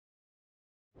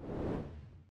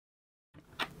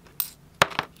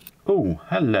Oh,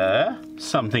 hello.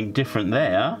 Something different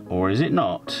there, or is it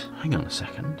not? Hang on a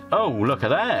second. Oh, look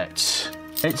at that.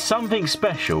 It's something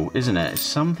special, isn't it? It's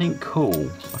something cool.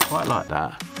 I quite like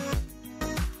that.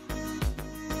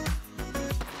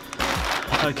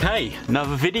 Okay,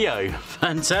 another video.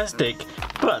 Fantastic.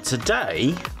 But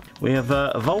today we have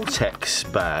a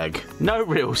VAULTEX bag. No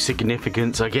real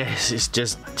significance, I guess. It's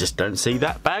just don't see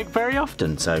that bag very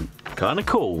often, so kind of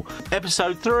cool.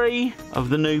 Episode 3 of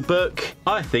the new book.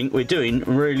 I think we're doing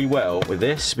really well with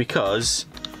this because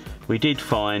we did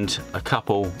find a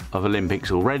couple of Olympics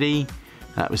already.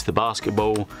 That was the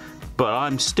basketball, but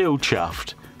I'm still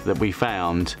chuffed that we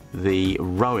found the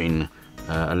rowing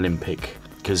Olympic,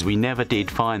 because we never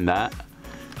did find that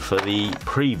for the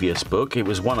previous book. It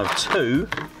was one of two,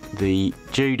 the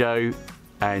judo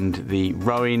and the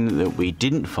rowing, that we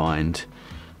didn't find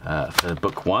for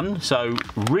book 1. So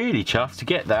really chuffed to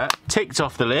get that ticked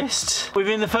off the list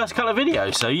within the first couple of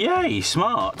videos, so yay,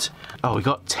 smart. Oh, we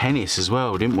got tennis as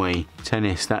well, didn't we?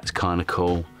 Tennis, that's kind of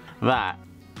cool. That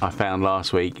I found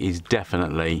last week is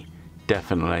definitely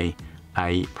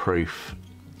a proof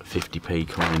 50p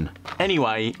coin.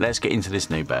 Anyway, let's get into this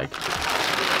new bag.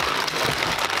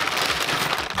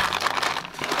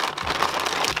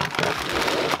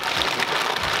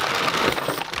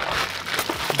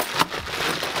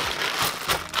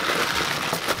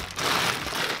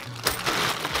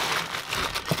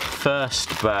 First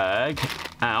bag.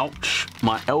 Ouch,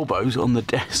 my elbows on the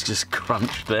desk just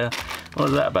crunched there. What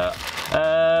was that about?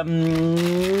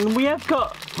 We have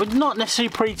got, well, not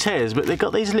necessarily pre-tears, but they've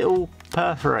got these little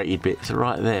perforated bits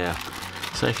right there.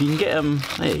 So if you can get them,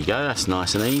 there you go, that's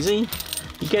nice and easy.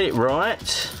 You get it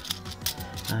right,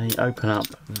 and they open up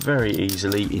very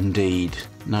easily indeed.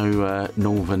 No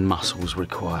northern muscles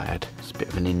required. It's a bit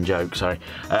of an in-joke, sorry.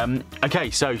 Okay,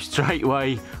 so straight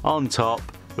away on top,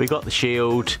 we got the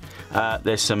shield.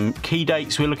 There's some key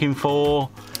dates we're looking for.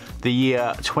 The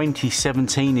year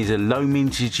 2017 is a low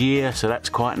mintage year, so that's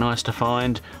quite nice to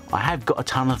find. I have got a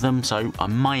ton of them, so I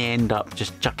may end up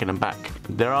just chucking them back.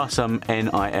 There are some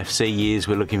NIFC years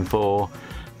we're looking for.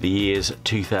 The years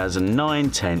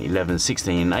 2009, 10, 11,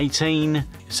 16 and 18.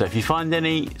 So if you find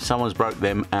any, someone's broke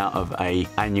them out of an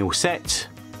annual set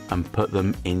and put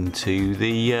them into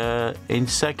the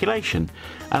into circulation.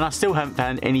 And I still haven't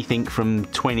found anything from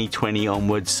 2020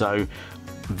 onwards, so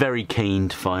very keen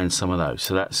to find some of those,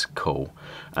 so that's cool.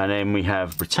 And then we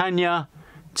have Britannia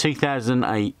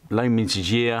 2008 low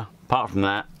mintage year. Apart from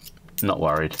that, not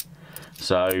worried.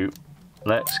 So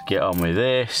let's get on with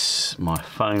this. My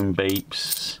phone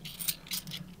beeps.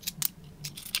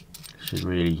 Should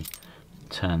really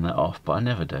turn that off, but I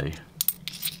never do.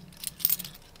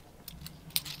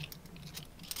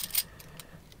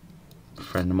 A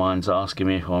friend of mine's asking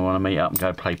me if I want to meet up and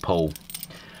go play pool.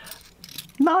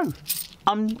 No,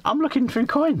 I'm looking through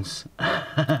coins.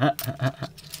 But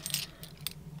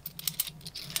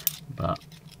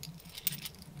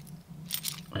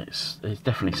it's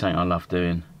definitely something I love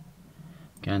doing.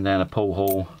 Going down a pool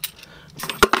hall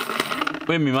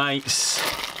with my mates,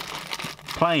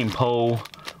 playing pool,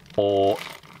 or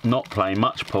not playing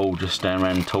much pool, just standing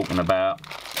around talking about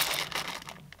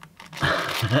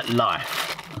life.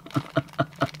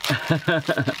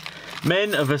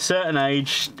 Men of a certain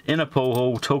age in a pool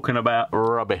hall talking about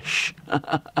rubbish.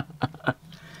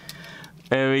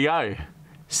 There we go.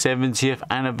 70th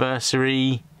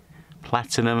anniversary,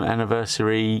 platinum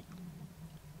anniversary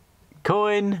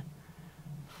coin.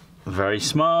 Very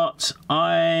smart.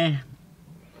 I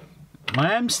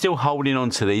am still holding on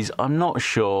to these. I'm not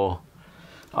sure.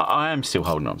 I am still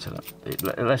holding on to them.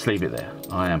 Let's leave it there.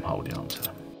 I am holding on to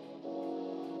them.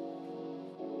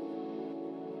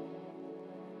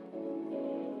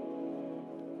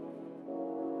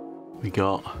 We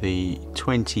got the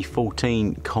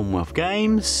 2014 Commonwealth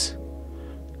Games.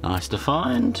 Nice to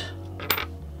find.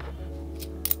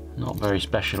 Not very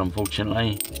special,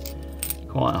 unfortunately.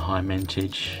 Quite a high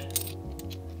mintage.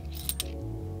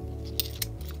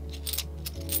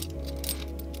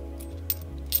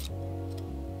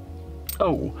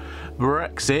 Oh,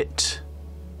 Brexit.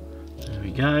 There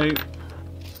we go.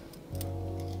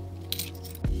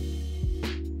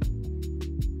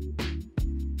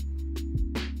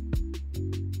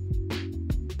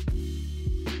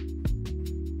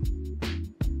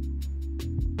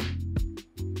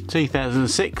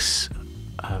 (2006)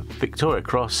 Victoria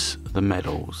Cross, the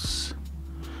medals,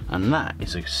 and that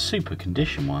is a super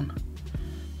condition one.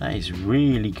 That is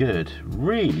really good,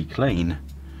 really clean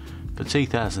for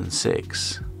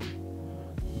 2006.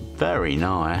 Very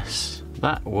nice.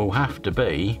 That will have to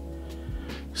be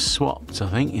swapped, I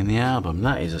think, in the album.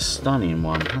 That is a stunning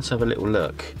one. Let's have a little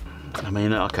look. I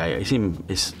mean, okay,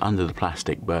 it's under the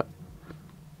plastic, but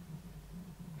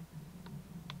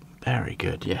very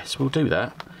good. Yes, we'll do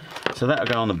that. So that'll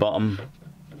go on the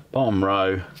bottom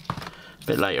row. A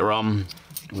bit later on,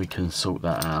 we can sort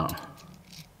that out.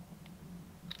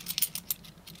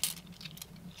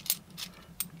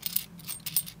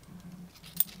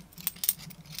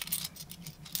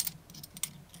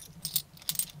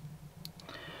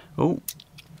 Oh,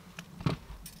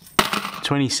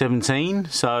 2017,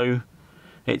 so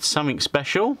it's something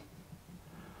special,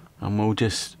 and we'll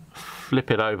just flip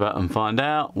it over and find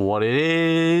out what it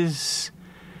is.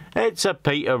 It's a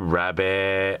Peter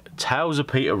Rabbit, Tales of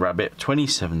Peter Rabbit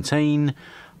 2017.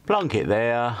 Plonk it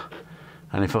there,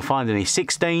 and if I find any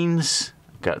 16s,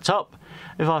 go at the top.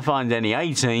 If I find any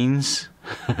 18s,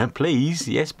 please,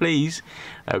 yes please,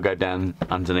 I'll go down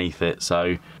underneath it.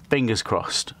 So fingers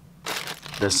crossed.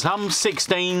 There's some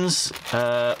 16s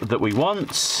that we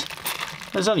want.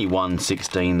 There's only one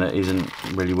 16 that isn't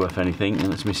really worth anything,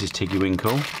 and that's Mrs.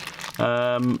 Tiggywinkle.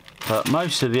 But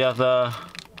most of the other...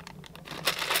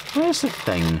 Where's the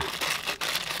thing?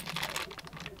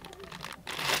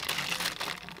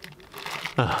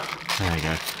 Oh, there you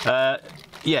go.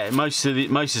 Yeah, most of the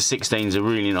 16s are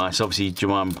really nice. Obviously,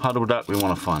 Jemima Puddle Duck, we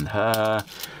want to find her.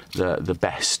 The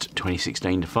best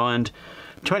 2016 to find.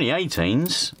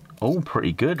 2018s... all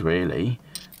pretty good, really.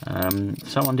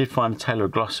 Someone did find a Taylor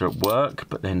Glosser at work,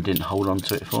 but then didn't hold on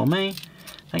to it for me.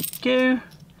 Thank you.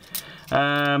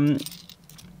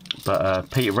 But a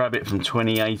Peter Rabbit from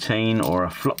 2018 or a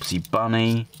Flopsy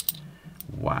Bunny.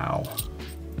 Wow.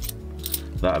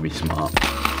 That'd be smart.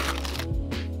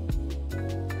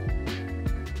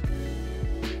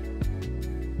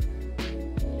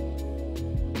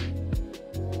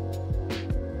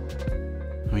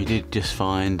 We did just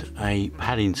find a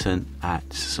Paddington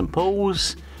at St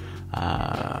Paul's.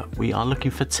 We are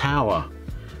looking for Tower.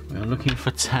 We are looking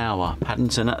for Tower.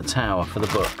 Paddington at the Tower for the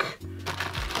book.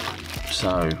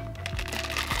 So,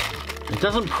 it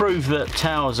doesn't prove that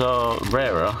towers are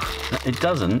rarer. It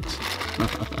doesn't.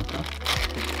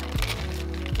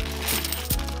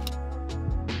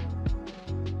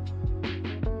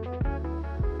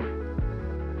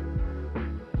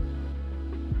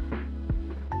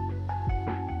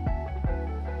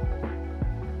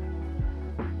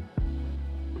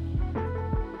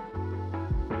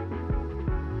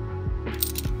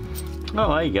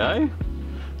 Oh, there you go.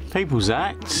 People's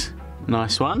Act.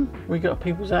 Nice one. We got a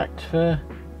People's Act for...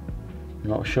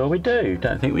 Not sure we do.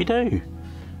 Don't think we do.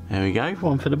 There we go.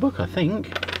 One for the book, I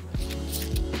think.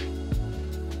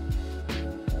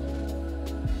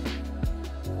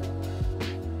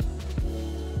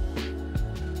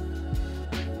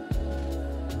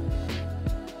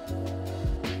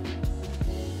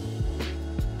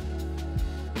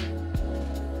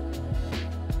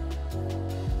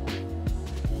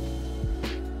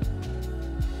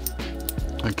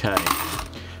 Okay,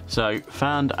 so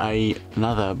found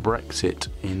another Brexit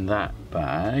in that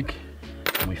bag.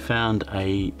 And we found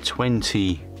a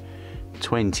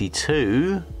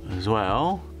 2022 as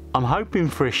well. I'm hoping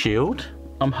for a shield.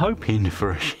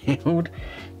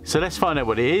 So let's find out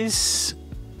what it is.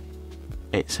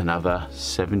 It's another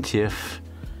 70th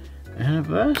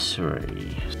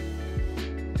anniversary.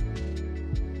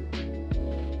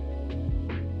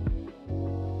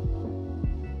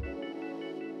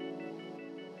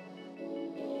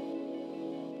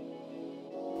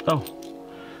 Oh,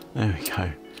 there we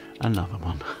go, another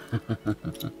one.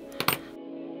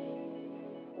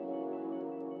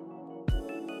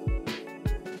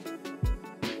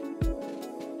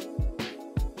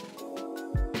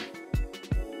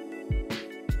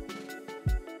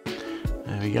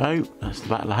 There we go, that's the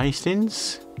Battle of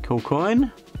Hastings. Cool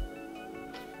coin.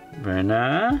 Very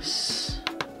nice.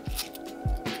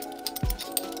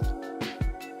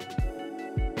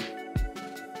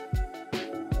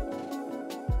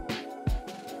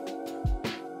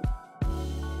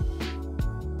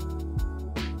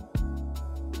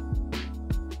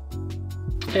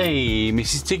 Hey,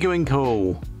 Mrs.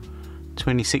 Tiggywinkle,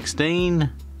 2016. Like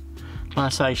I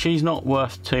say, she's not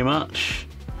worth too much.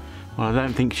 Well, I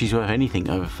don't think she's worth anything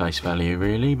over face value,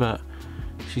 really, but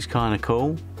she's kind of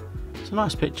cool. It's a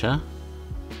nice picture.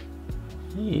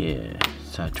 Yeah,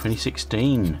 so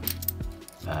 2016.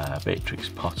 Beatrix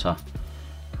Potter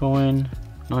coin,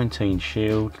 19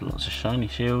 shield, lots of shiny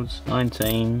shields,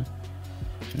 19,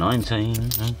 oh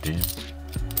dear.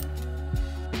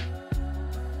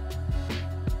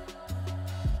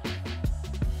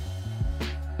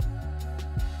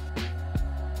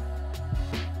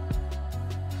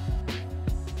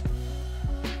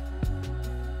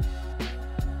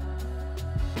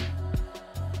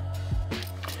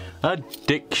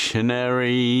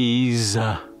 Dictionaries.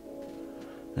 There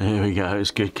we go.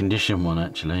 It's good condition one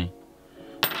actually.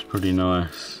 It's pretty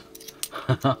nice.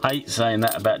 I hate saying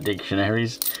that about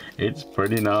dictionaries. It's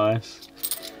pretty nice.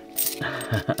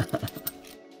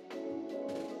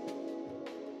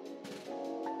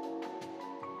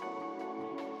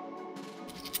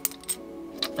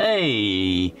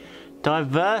 Hey,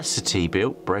 diversity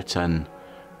built Britain.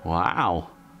 Wow,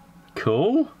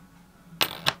 cool.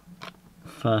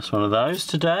 First one of those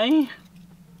today.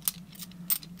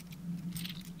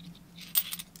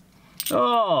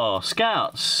 Oh,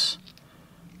 Scouts.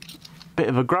 Bit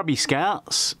of a grubby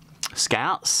Scouts.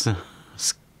 Scouts.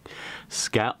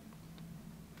 Scout.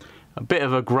 A bit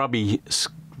of a grubby.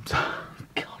 God,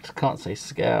 I can't say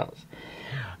Scouts.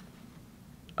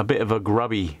 A bit of a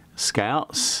grubby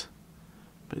Scouts,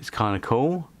 but it's kind of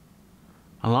cool.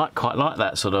 I quite like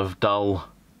that sort of dull,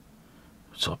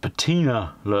 sort of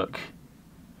patina look.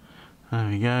 There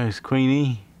we go, it's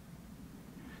Queenie.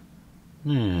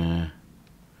 Yeah.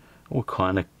 I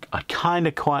kind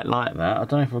of quite like that. I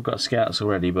don't know if I've got Scouts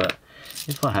already, but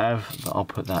if I have, I'll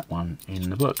put that one in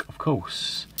the book, of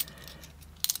course.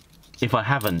 If I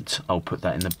haven't, I'll put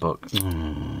that in the book.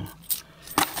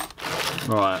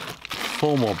 Right,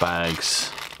 4 more bags.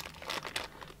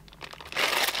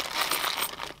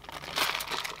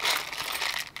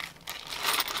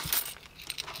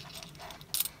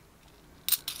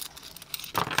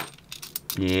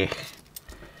 Yeah,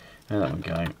 there that one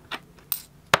go.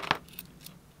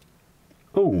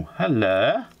 Oh,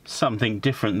 hello. Something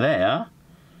different there.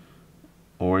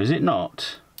 Or is it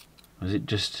not? Or is it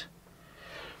just...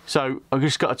 So, I've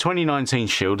just got a 2019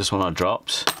 Shield, this one I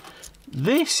dropped.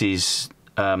 This is...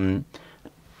 Hi,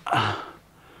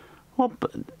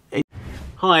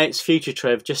 it's Future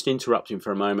Trev, just interrupting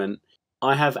for a moment.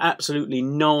 I have absolutely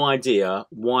no idea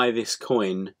why this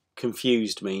coin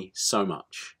confused me so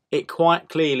much. It quite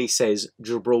clearly says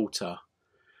Gibraltar,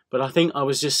 but I think I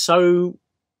was just so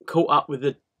caught up with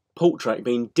the portrait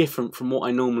being different from what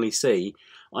I normally see,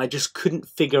 I just couldn't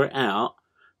figure it out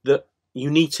that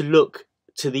you need to look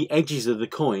to the edges of the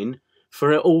coin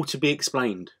for it all to be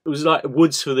explained. It was like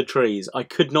woods for the trees. I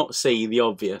could not see the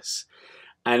obvious,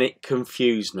 and it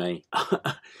confused me.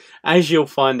 As you'll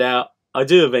find out, I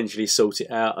do eventually sort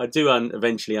it out. I do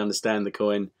eventually understand the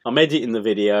coin. I'm editing the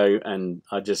video and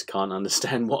I just can't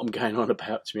understand what I'm going on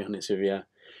about, to be honest with you.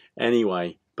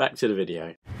 Anyway, back to the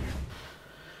video.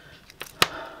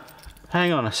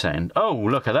 Hang on a second. Oh,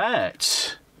 look at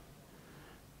that.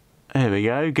 There we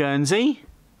go, Guernsey.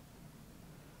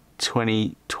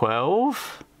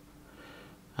 2012.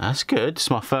 That's good. It's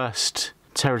my first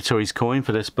Territories coin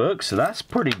for this book, so that's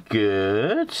pretty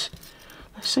good.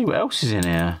 Let's see what else is in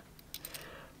here.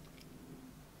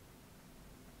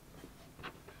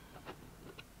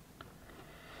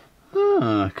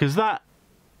 Because that,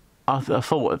 I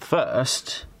thought at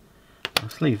first,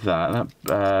 let's leave that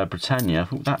Britannia, I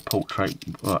thought that portrait,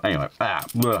 well, anyway,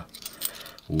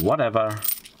 whatever,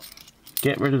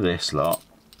 get rid of this lot.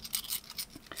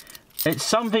 It's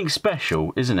something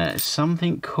special, isn't it? It's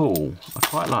something cool. I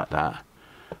quite like that.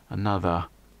 Another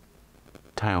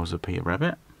Tales of Peter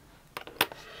Rabbit.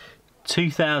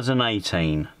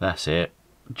 2018, that's it,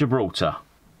 Gibraltar.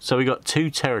 So we got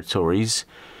 2 territories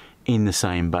in the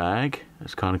same bag.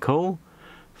 That's kind of cool.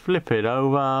 Flip it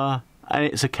over and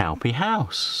it's a Calpe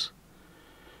house.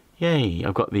 Yay,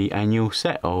 I've got the annual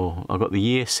set, or I've got the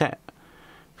year set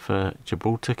for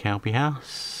Gibraltar Calpe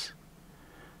house.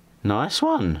 Nice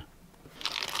one.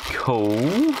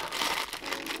 Cool.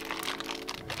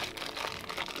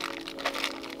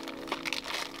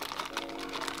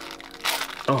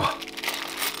 Oh.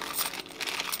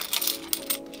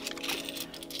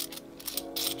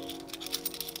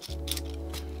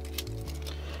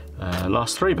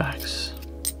 Last 3 bags.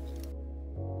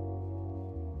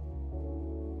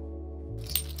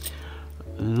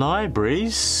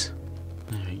 Libraries.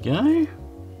 There we go.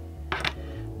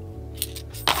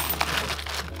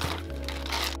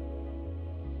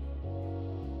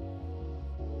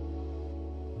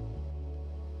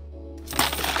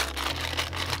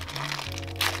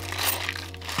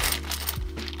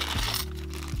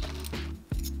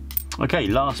 Okay,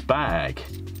 last bag.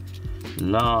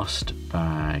 Last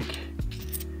bag.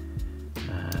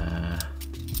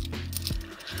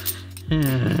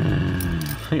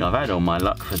 I think I've had all my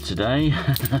luck for today.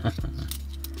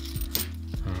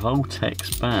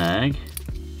 VAULTEX bag.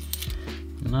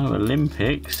 No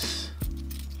Olympics.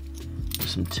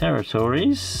 Some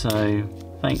territories, so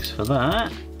thanks for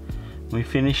that. We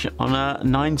finish on a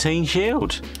 19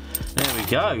 Shield. There we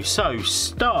go. So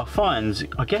star finds,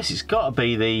 I guess it's got to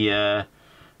be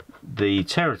the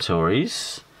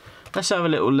territories. let's have a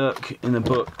little look in the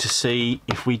book to see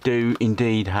if we do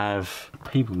indeed have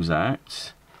People's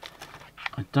Act.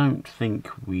 I don't think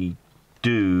we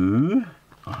do.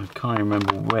 I can't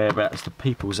remember whereabouts the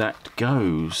People's Act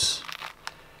goes.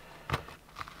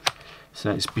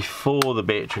 So it's before the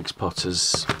Beatrix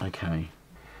Potters. Okay.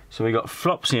 So we got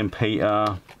Flopsy and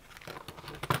Peter.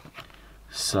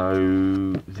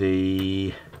 So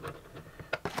the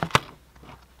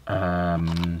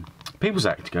People's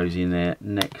Act goes in there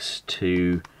next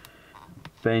to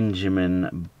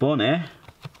Benjamin Bonnet.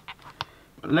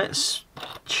 Let's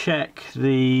check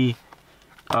the.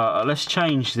 Let's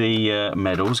change the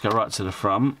medals. Go right to the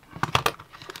front,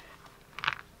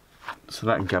 so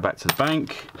that can go back to the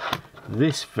bank.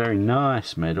 This very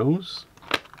nice medals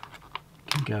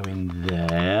can go in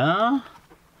there.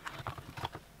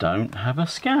 Don't have a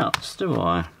Scouts, do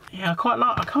I? Yeah, I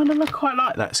kind of quite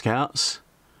like that Scouts.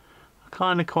 I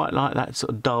kind of quite like that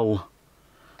sort of dull,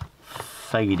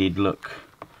 faded look.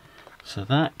 So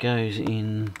that goes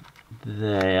in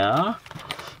there.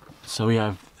 So we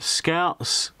have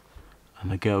Scouts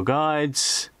and the Girl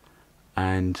Guides,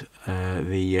 and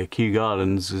the Kew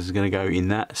Gardens is going to go in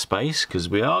that space because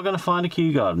we are going to find a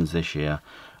Kew Gardens this year.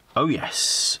 Oh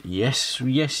yes, yes,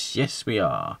 yes, yes we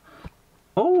are.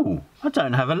 Oh, I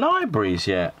don't have a libraries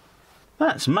yet.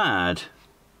 That's mad.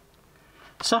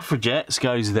 Suffragettes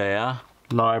goes there,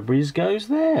 libraries goes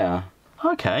there.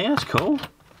 Okay, that's cool.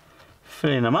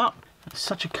 Filling them up. It's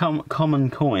such a common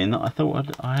coin that I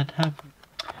thought I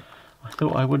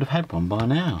would have had one by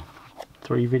now.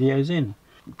 3 videos in.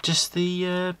 Just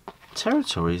the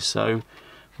territories. So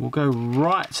we'll go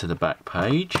right to the back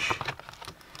page.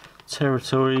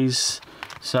 Territories.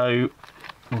 So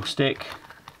we'll stick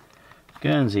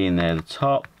Guernsey in there, the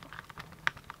top,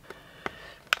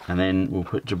 and then we'll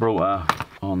put Gibraltar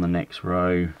on the next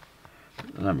row.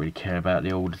 I don't really care about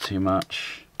the order too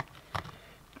much.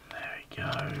 There we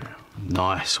go.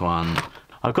 Nice one.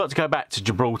 I've got to go back to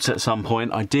Gibraltar at some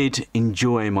point. I did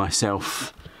enjoy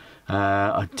myself.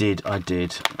 I did.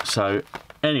 So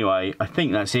anyway, I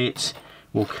think that's it.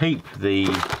 We'll keep the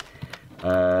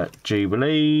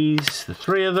Jubilees, the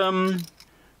 3 of them.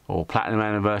 Or Platinum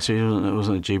Anniversary. It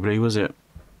wasn't a Jubilee, was it?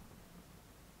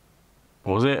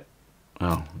 Was it?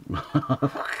 Oh.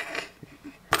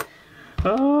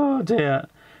 Oh dear.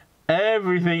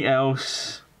 Everything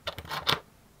else,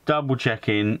 double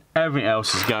checking, everything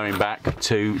else is going back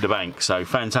to the bank. So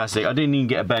fantastic. I didn't even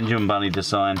get a Benjamin Bunny to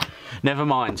sign. Never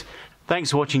mind.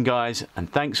 Thanks for watching, guys,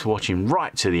 and thanks for watching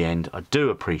right to the end. I do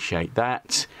appreciate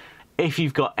that. If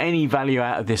you've got any value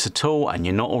out of this at all and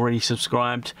you're not already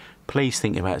subscribed, please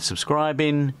think about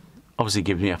subscribing. Obviously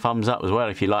give me a thumbs up as well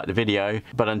if you like the video.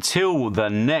 But until the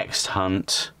next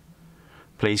hunt,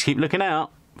 please keep looking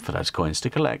out for those coins to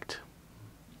collect.